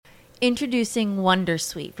Introducing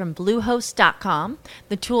Wondersuite from Bluehost.com,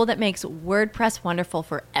 the tool that makes WordPress wonderful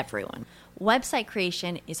for everyone. Website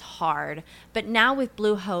creation is hard, but now with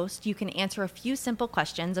Bluehost, you can answer a few simple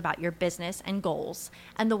questions about your business and goals,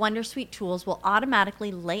 and the Wondersuite tools will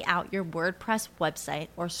automatically lay out your WordPress website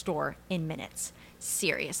or store in minutes.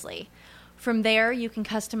 Seriously. From there, you can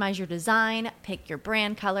customize your design, pick your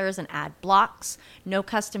brand colors, and add blocks. No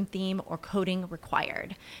custom theme or coding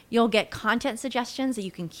required. You'll get content suggestions that you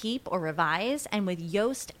can keep or revise, and with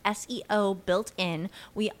Yoast SEO built in,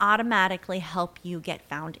 we automatically help you get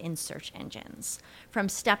found in search engines. From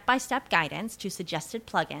step-by-step guidance to suggested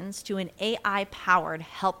plugins to an AI-powered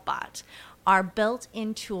help bot, our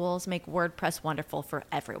built-in tools make WordPress wonderful for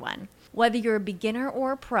everyone. Whether you're a beginner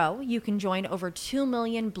or a pro, you can join over 2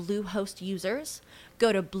 million Bluehost users.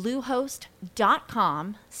 Go to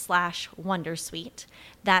bluehost.com/wondersuite.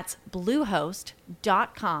 That's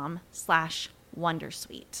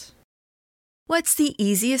bluehost.com/wondersuite. What's the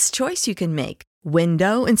easiest choice you can make?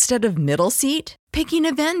 Window instead of middle seat? Picking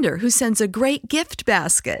a vendor who sends a great gift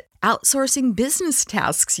basket? Outsourcing business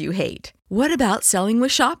tasks you hate? What about selling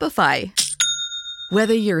with Shopify?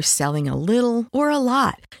 Whether you're selling a little or a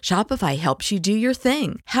lot, Shopify helps you do your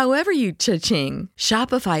thing, however you cha-ching.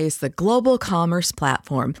 Shopify is the global commerce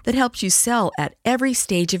platform that helps you sell at every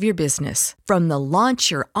stage of your business. From the launch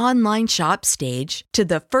your online shop stage to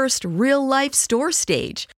the first real-life store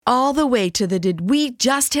stage, all the way to the did we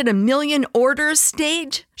just hit a million orders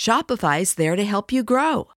stage? Shopify's there to help you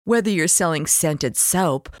grow. Whether you're selling scented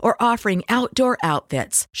soap or offering outdoor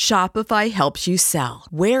outfits, Shopify helps you sell.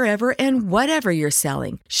 Wherever and whatever you're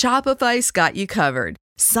selling, Shopify's got you covered.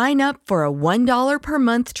 Sign up for a $1 per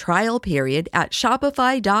month trial period at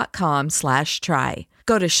shopify.com/try.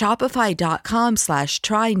 Go to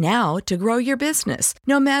shopify.com/try now to grow your business,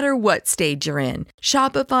 no matter what stage you're in.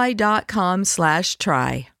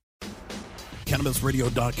 Shopify.com/try.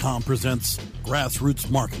 CannabisRadio.com presents Grassroots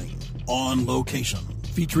Marketing on Location,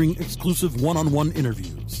 featuring exclusive one-on-one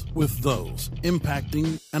interviews with those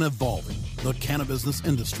impacting and evolving the cannabis business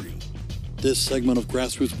industry. This segment of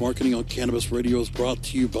Grassroots Marketing on Cannabis Radio is brought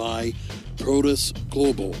to you by Protus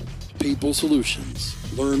Global People Solutions.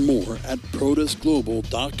 Learn more at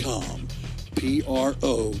protusglobal.com.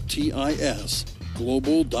 PROTIS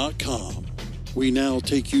global.com. We now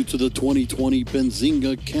take you to the 2020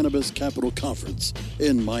 Benzinga Cannabis Capital Conference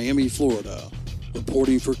in Miami, Florida.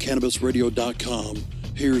 Reporting for CannabisRadio.com,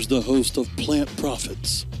 here's the host of Plant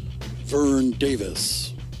Profits, Vern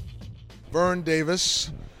Davis. Vern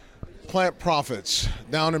Davis, Plant Profits,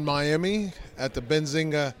 down in Miami at the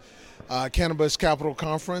Benzinga Cannabis Capital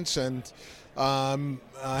Conference, and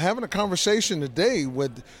having a conversation today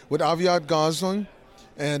with Aviad Goslan,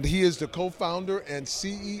 and he is the co-founder and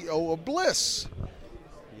CEO of Bliss.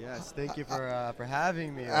 Yes, thank you for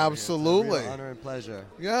having me. Absolutely. It's a real honor and pleasure.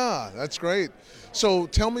 Yeah, that's great. So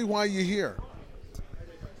tell me why you're here.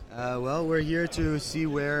 Well, we're here to see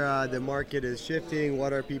where the market is shifting,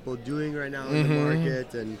 what are people doing right now in the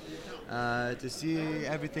market, and to see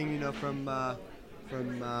everything, from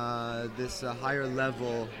this higher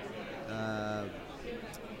level of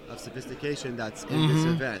sophistication that's in this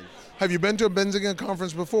event. Have you been to a Benzinga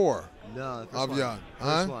conference before? No,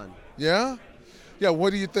 First one. Yeah? Yeah, what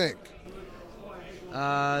do you think?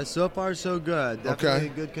 So far, so good. Definitely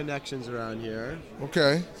good connections around here.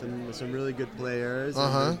 Okay. Some really good players.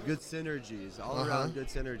 And good synergies. All around good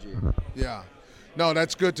synergy. Yeah. No,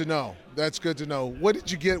 that's good to know. That's good to know. What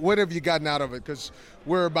did you get? What have you gotten out of it? Because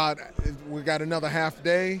we got another half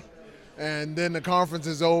day, and then the conference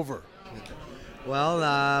is over.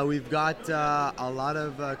 Well, we've got a lot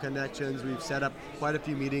of connections. We've set up quite a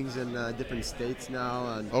few meetings in different states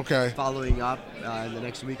now, and following up in the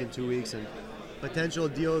next week and 2 weeks, and potential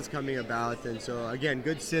deals coming about. And so, again,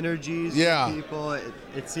 good synergies with people.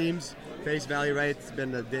 It seems, face value, right? It's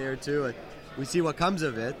been a day or two. We see what comes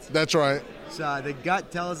of it. That's right. So the gut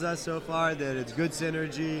tells us so far that it's good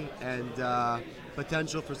synergy and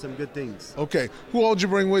potential for some good things. Okay. Who all did you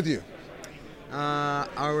bring with you?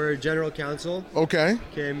 Our general counsel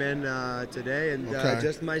came in today, and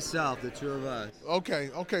just myself, the two of us. Okay,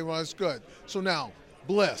 well, that's good. So now,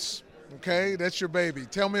 Bliss, that's your baby.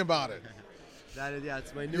 Tell me about it.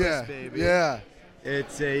 It's my newest baby. Yeah.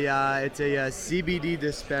 It's a CBD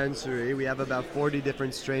dispensary. We have about 40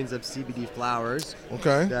 different strains of CBD flowers.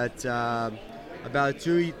 Okay. That about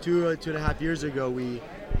two and a half years ago, we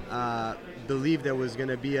believed there was going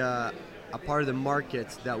to be a part of the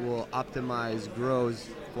market that will optimize grows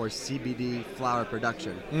for CBD flower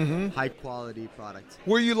production, high quality products.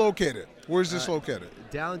 Where are you located? Where's this located?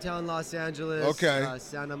 Downtown Los Angeles,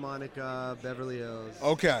 Santa Monica, Beverly Hills.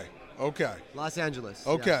 Okay. Okay. Los Angeles.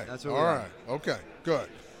 Okay. Yeah, that's where All we right. are. Okay. Good.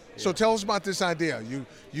 Yeah. So tell us about this idea.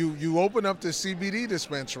 You open up this CBD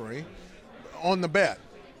dispensary on the bet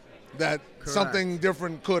that something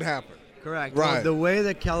different could happen. Correct. Right. Well, the way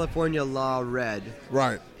the California law read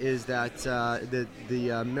is that the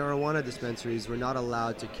marijuana dispensaries were not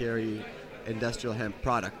allowed to carry industrial hemp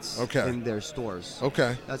products in their stores.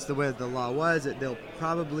 Okay. That's the way the law was. They'll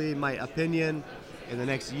probably, my opinion, in the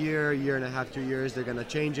next year and a half, 2 years, they're going to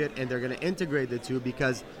change it, and they're going to integrate the two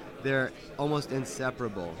because they're almost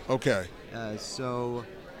inseparable. Okay. So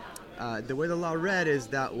the way the law read is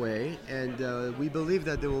that way, and we believe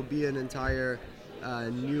that there will be an entire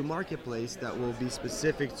new marketplace that will be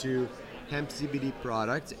specific to hemp CBD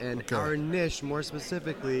products, and our niche, more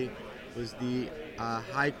specifically, was the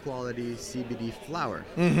high-quality CBD flower,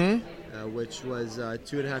 which was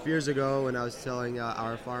 2.5 years ago when I was telling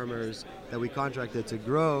our farmers that we contracted to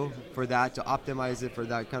grow for that, to optimize it for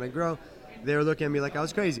that kind of grow. They were looking at me like I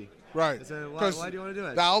was crazy. Right. I said, why do you want to do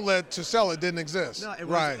it? The outlet to sell it didn't exist. No, it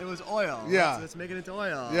was oil. Yeah. Let's make it into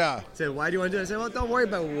oil. Yeah. I said, why do you want to do it? I said, well, don't worry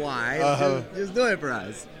about why. Just do it for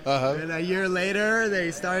us. And a year later, they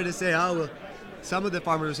started to say, oh, well, some of the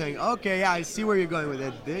farmers were saying, okay, yeah, I see where you're going with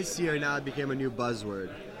it. This year now it became a new buzzword.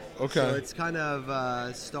 Okay. So it's kind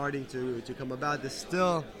of starting to come about. There's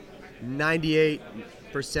still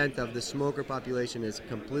 98% of the smoker population is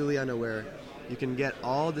completely unaware. You can get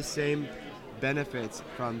all the same benefits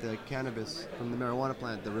from the cannabis, from the marijuana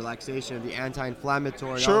plant, the relaxation, the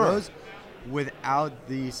anti-inflammatory, all those, without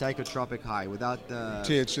the psychotropic high, without the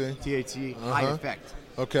THC high effect.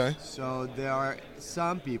 Okay. So there are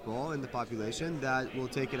some people in the population that will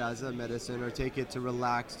take it as a medicine or take it to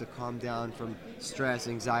relax, to calm down from stress,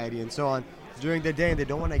 anxiety, and so on during the day, and they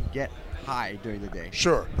don't want to get high during the day.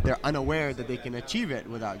 Sure. They're unaware that they can achieve it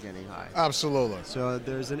without getting high. Absolutely. So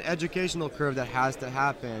there's an educational curve that has to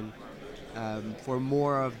happen for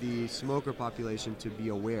more of the smoker population to be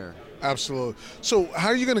aware. Absolutely. So how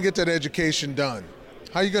are you going to get that education done?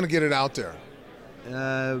 How are you going to get it out there?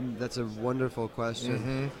 That's a wonderful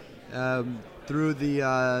question. Through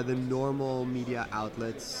the normal media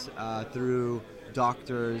outlets, through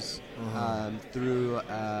doctors, through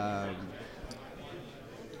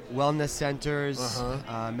wellness centers,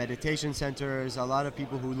 meditation centers, a lot of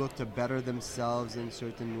people who look to better themselves in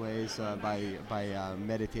certain ways by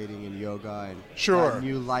meditating and yoga and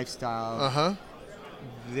new lifestyle.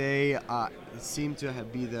 They seem to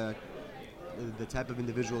be the type of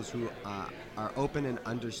individuals who are open and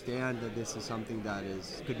understand that this is something that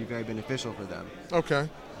could be very beneficial for them. Okay.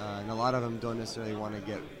 And a lot of them don't necessarily want to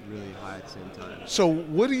get really high at the same time. So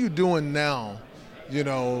what are you doing now,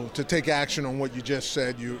 to take action on what you just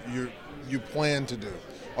said you plan to do?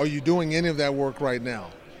 Are you doing any of that work right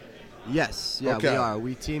now? Yes. Yeah, we are.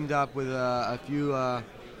 We teamed up with a few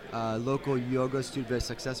local yoga studios, very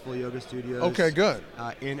successful yoga studios. Okay, good.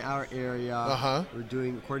 In our area,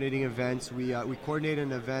 we're coordinating events. We coordinate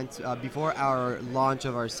an event before our launch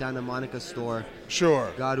of our Santa Monica store.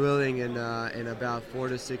 Sure. God willing, in about 4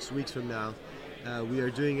 to 6 weeks from now, we are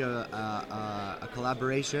doing a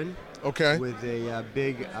collaboration. Okay. With a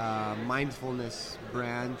big mindfulness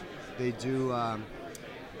brand. They do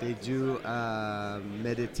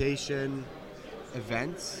meditation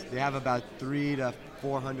events. They have about 300 to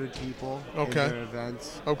 400 people in their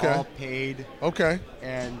events, all paid. Okay.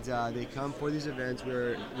 And they come for these events. We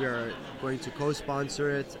are going to co-sponsor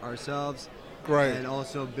it ourselves. Great. And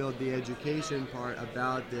also build the education part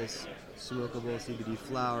about this smokable CBD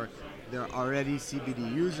flower. They're already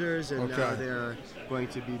CBD users, and now they're going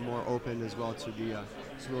to be more open as well to the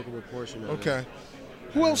smokable portion of it. Okay.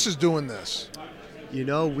 Who else is doing this? We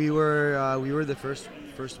were the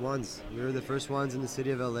first ones. We were the first ones in the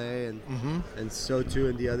city of LA, and so too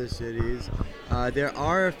in the other cities. There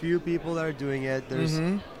are a few people that are doing it.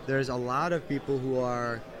 There's a lot of people who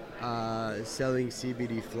are selling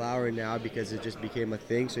CBD flower now because it just became a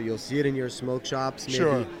thing. So you'll see it in your smoke shops.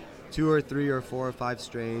 Maybe 2 or 3 or 4 or 5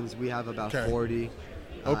 strains. We have about 40.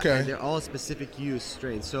 And they're all specific use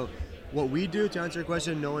strains. So what we do, to answer your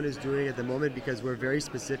question, no one is doing at the moment because we're very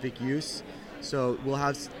specific use. So we'll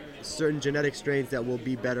have certain genetic strains that will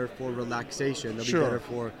be better for relaxation. They'll be better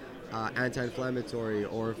for anti-inflammatory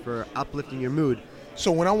or for uplifting your mood. So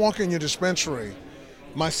when I walk in your dispensary,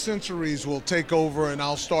 my sensories will take over and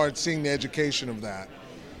I'll start seeing the education of that.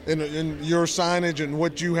 And your signage and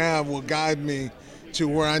what you have will guide me to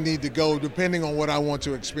where I need to go depending on what I want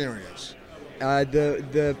to experience.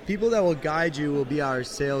 The people that will guide you will be our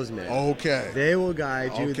salesmen. Okay. They will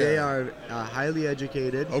guide you. Okay. They are highly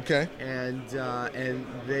educated. Okay. And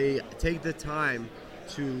they take the time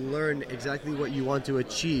to learn exactly what you want to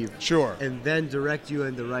achieve. Sure. And then direct you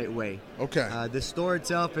in the right way. Okay. The store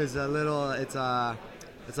itself is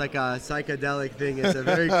it's like a psychedelic thing. It's a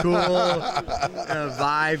very cool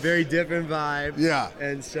vibe, very different vibe. Yeah.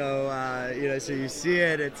 And so so you see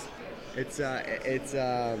it. It's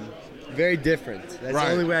very different. That's right.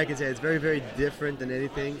 the only way I can say it. It's very, very different than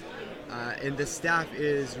anything. And the staff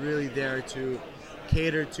is really there to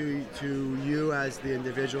cater to you as the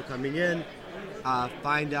individual coming in,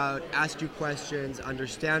 find out, ask you questions,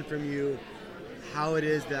 understand from you how it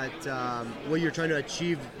is that what you're trying to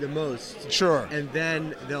achieve the most. Sure. And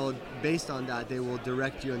then based on that, they will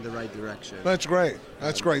direct you in the right direction. That's great.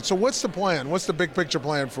 That's great. So what's the plan? What's the big picture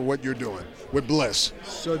plan for what you're doing with Bliss?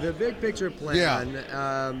 So the big picture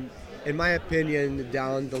plan, in my opinion,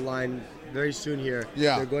 down the line very soon here,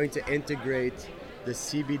 they're going to integrate the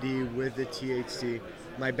CBD with the THC.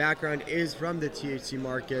 My background is from the THC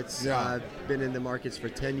markets. I've been in the markets for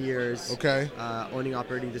 10 years, owning,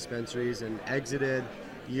 operating dispensaries, and exited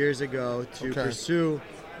years ago to pursue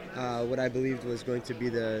what I believed was going to be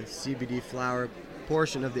the CBD flower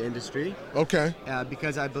portion of the industry.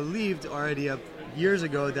 Because I believed already years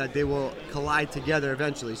ago that they will collide together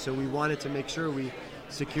eventually. So we wanted to make sure we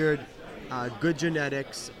secured good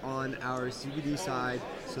genetics on our CBD side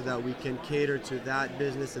so that we can cater to that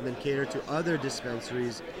business and then cater to other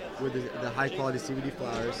dispensaries with the high quality CBD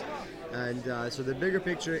flowers. And so the bigger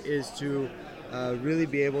picture is to really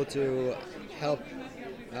be able to help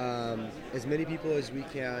as many people as we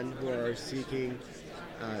can who are seeking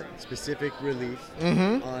specific relief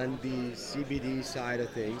on the CBD side of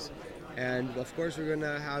things. And of course we're going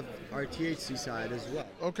to have our THC side as well.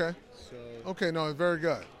 No, very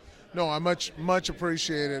good. No, I much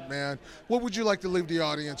appreciate it, man. What would you like to leave the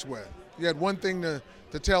audience with? You had one thing to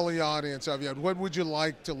tell the audience of yet. What would you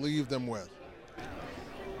like to leave them with?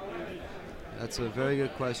 That's a very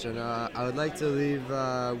good question. I would like to leave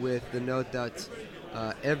with the note that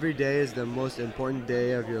every day is the most important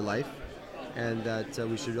day of your life, and that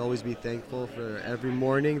we should always be thankful for every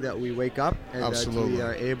morning that we wake up and Absolutely. that we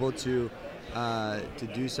are able to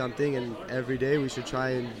do something, and every day we should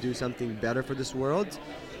try and do something better for this world.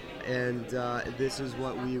 And this is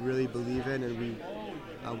what we really believe in, and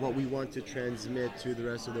what we want to transmit to the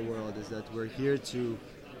rest of the world is that we're here to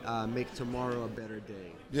make tomorrow a better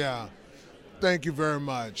day. Yeah. Thank you very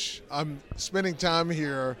much. I'm spending time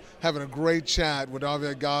here having a great chat with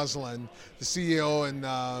Aviad Gazlan, the CEO and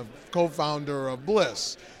co-founder of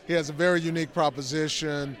Bliss. He has a very unique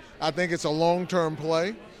proposition. I think it's a long-term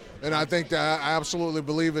play, and I think that I absolutely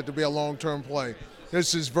believe it to be a long-term play.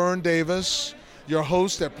 This is Vern Davis, your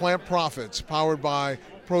host at Plant Profits, powered by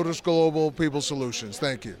Produce Global People Solutions.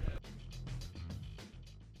 Thank you.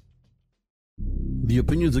 The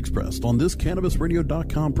opinions expressed on this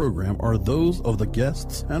CannabisRadio.com program are those of the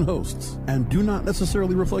guests and hosts and do not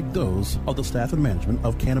necessarily reflect those of the staff and management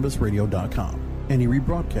of CannabisRadio.com. Any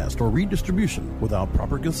rebroadcast or redistribution without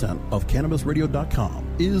proper consent of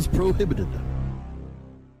CannabisRadio.com is prohibited.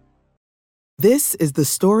 This is the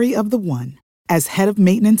story of the one. As head of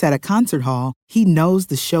maintenance at a concert hall, he knows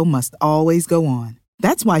the show must always go on.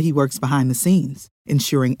 That's why he works behind the scenes,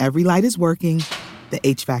 ensuring every light is working, the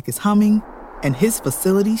HVAC is humming, and his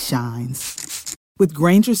facility shines. With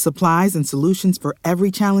Grainger's supplies and solutions for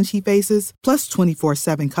every challenge he faces, plus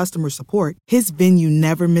 24/7 customer support, his venue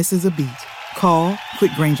never misses a beat. Call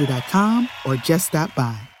quickgrainger.com or just stop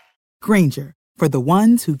by. Grainger, for the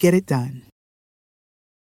ones who get it done.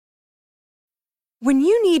 When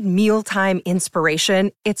you need mealtime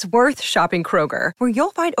inspiration, it's worth shopping Kroger, where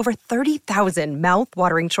you'll find over 30,000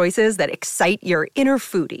 mouth-watering choices that excite your inner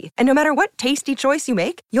foodie. And no matter what tasty choice you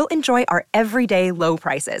make, you'll enjoy our everyday low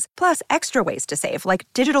prices, plus extra ways to save, like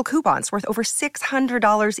digital coupons worth over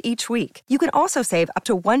 $600 each week. You can also save up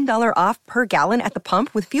to $1 off per gallon at the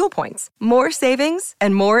pump with fuel points. More savings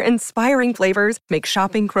and more inspiring flavors make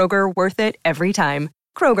shopping Kroger worth it every time.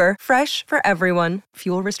 Kroger, fresh for everyone.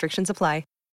 Fuel restrictions apply.